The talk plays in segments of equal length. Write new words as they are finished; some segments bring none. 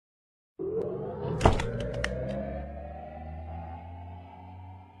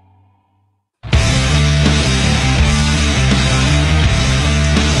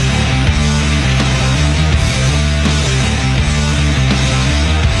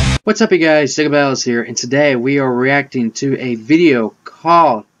What's up, you guys? Sigabells here, and today we are reacting to a video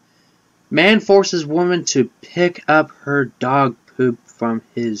called Man Forces Woman to Pick Up Her Dog Poop from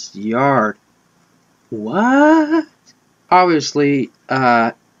His Yard. What? Obviously,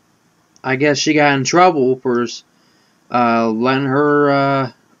 I guess she got in trouble for letting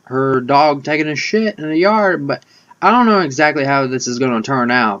her dog taking a shit in the yard, but I don't know exactly how this is going to turn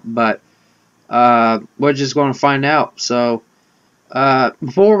out, but we're just going to find out. So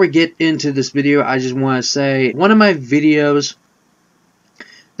before we get into this video, I just want to say one of my videos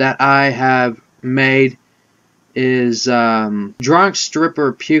that I have made is drunk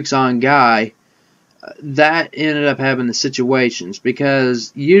stripper pukes on guy. That ended up having the situations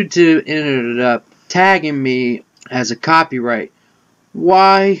because YouTube ended up tagging me as a copyright.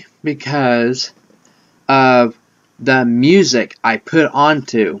 Why? Because of the music I put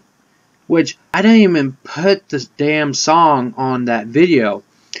onto, which I didn't even put this damn song on that video.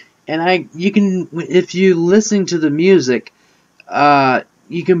 And you can, if you listen to the music,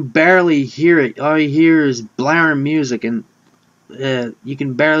 you can barely hear it. All you hear is blaring music, and you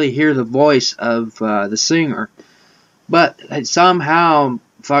can barely hear the voice of the singer. But somehow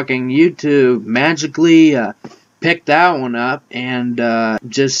fucking YouTube magically picked that one up and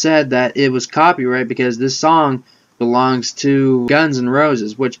just said that it was copyright because this song belongs to Guns N'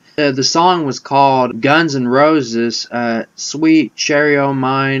 Roses, which the song was called Guns N' Roses, Sweet Cherry O'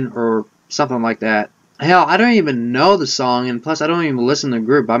 Mine, or something like that. Hell, I don't even know the song, and plus I don't even listen to the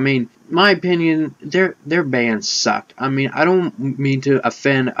group. I mean, my opinion, their band sucked. I mean, I don't mean to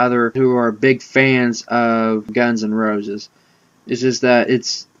offend others who are big fans of Guns N' Roses. It's just that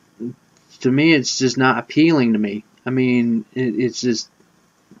to me, it's just not appealing to me. I mean, it's just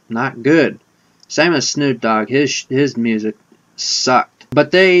not good. Same as Snoop Dogg, his music sucked.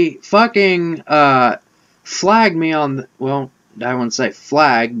 But they fucking flagged me on well, I wouldn't say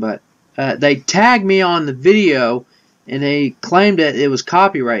flag, but they tagged me on the video and they claimed that it was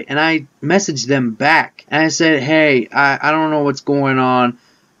copyright. And I messaged them back and I said, hey, I don't know what's going on.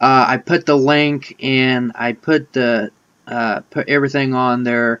 I put the link and I put put everything on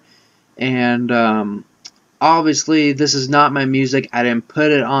there, and obviously this is not my music. I didn't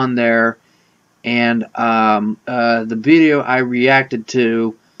put it on there. And the video I reacted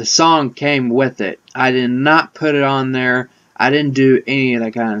to, the song came with it. I did not put it on there. I didn't do any of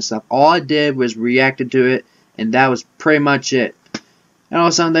that kind of stuff. All I did was reacted to it, and that was pretty much it. And all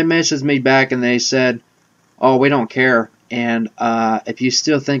of a sudden they messaged me back and they said, oh, we don't care. And if you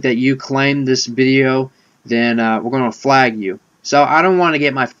still think that you claimed this video, then we're going to flag you. So I don't want to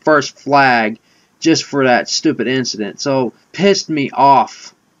get my first flag just for that stupid incident. So pissed me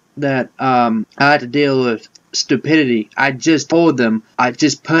off that I had to deal with stupidity. I just told them I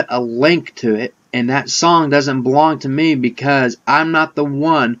just put a link to it, and that song doesn't belong to me because I'm not the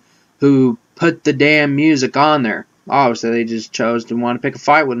one who put the damn music on there. Obviously they just chose to want to pick a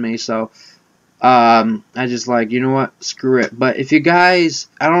fight with me, so I just like, you know what, screw it. But if you guys,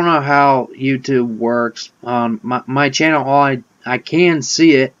 I don't know how YouTube works on my channel. All I can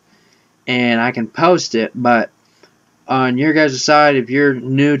see it and I can post it, but on your guys' side, if you're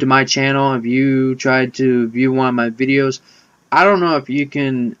new to my channel, if you tried to view one of my videos, I don't know if you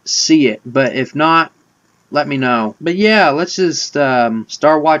can see it, but if not, let me know. But yeah, let's just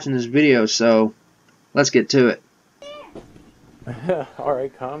start watching this video, so let's get to it.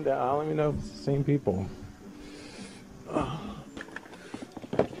 Alright, calm down. Let me know if it's the same people.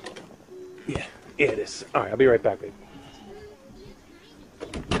 Yeah, it is. Alright, I'll be right back, babe.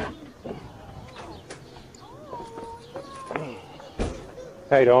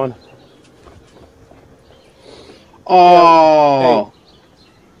 How you doing? Oh.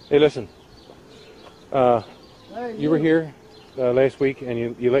 Hey, listen. You were here last week, and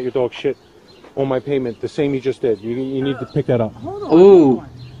you let your dog shit on my payment, the same you just did. You need to pick that up. Hold on. Ooh. Hold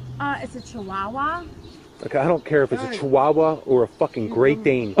on. It's a Chihuahua. Okay, I don't care if it's a Chihuahua or a fucking Great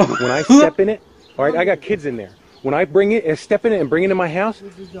Dane. When I step in it, all right, I got kids in there. When I bring it, step in it and bring it in my house,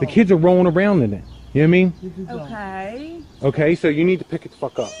 the kids are rolling around in it. You know what I mean? Okay. Okay, so you need to pick it the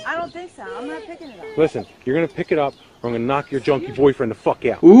fuck up. I don't think so. I'm not picking it up. Listen, you're gonna pick it up, or I'm gonna knock your junkie boyfriend the fuck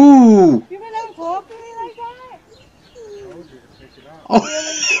out. Ooh. You're gonna talk to me like that?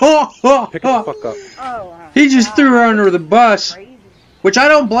 Oh. Pick it the fuck up. Oh, wow. He just threw her under the bus, Crazy. which I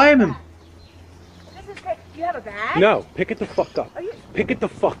don't blame him. You have a bag? No, pick it the fuck up. Pick it the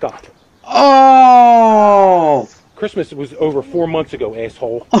fuck up. Oh. Christmas was over 4 months ago,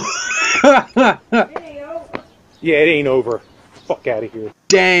 asshole. Video. Yeah, it ain't over. Fuck out of here.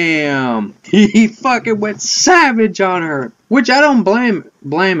 Damn. He fucking went savage on her, which I don't blame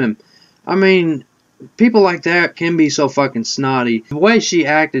him. I mean, people like that can be so fucking snotty. The way she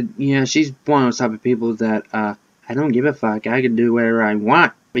acted, you know, she's one of those type of people that, I don't give a fuck. I can do whatever I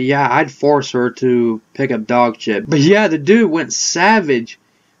want. But yeah, I'd force her to pick up dog shit. But yeah, the dude went savage.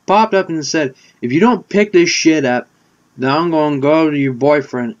 Popped up and said, if you don't pick this shit up, then I'm going to go to your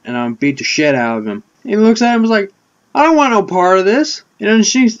boyfriend and I'm going to beat the shit out of him. And he looks at him and was like, I don't want no part of this. You know, and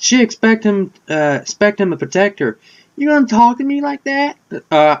she expect him to protect her. You gonna talk to me like that?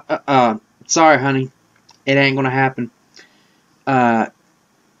 Sorry, honey. It ain't gonna happen. I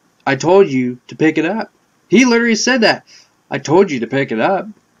told you to pick it up. He literally said that. I told you to pick it up.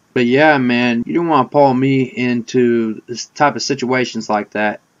 But yeah, man, you don't want to pull me into this type of situations like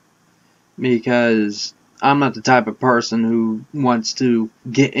that. Because I'm not the type of person who wants to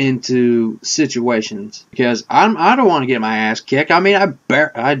get into situations. Because I don't want to get my ass kicked. I mean,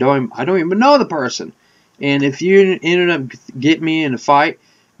 I don't even know the person. And if you ended up getting me in a fight,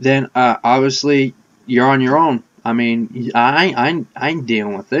 then obviously you're on your own. I mean, I ain't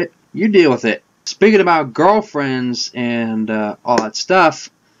dealing with it. You deal with it. Speaking about girlfriends and all that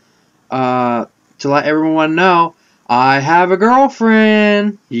stuff, to let everyone know, I have a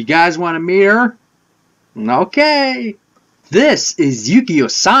girlfriend. You guys want to meet her? Okay. This is Yuki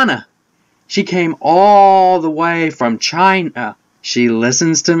Osana. She came all the way from China. She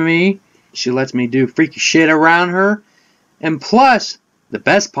listens to me. She lets me do freaky shit around her. And plus, the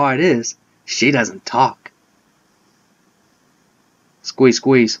best part is, she doesn't talk. Squeeze,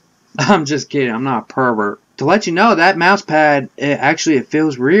 squeeze. I'm just kidding. I'm not a pervert. To let you know, that mouse pad, it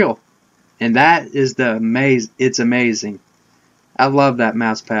feels real. And that is it's amazing. I love that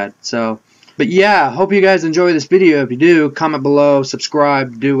mouse pad. So, but yeah, hope you guys enjoy this video. If you do, comment below,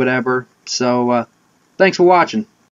 subscribe, do whatever. So, thanks for watching.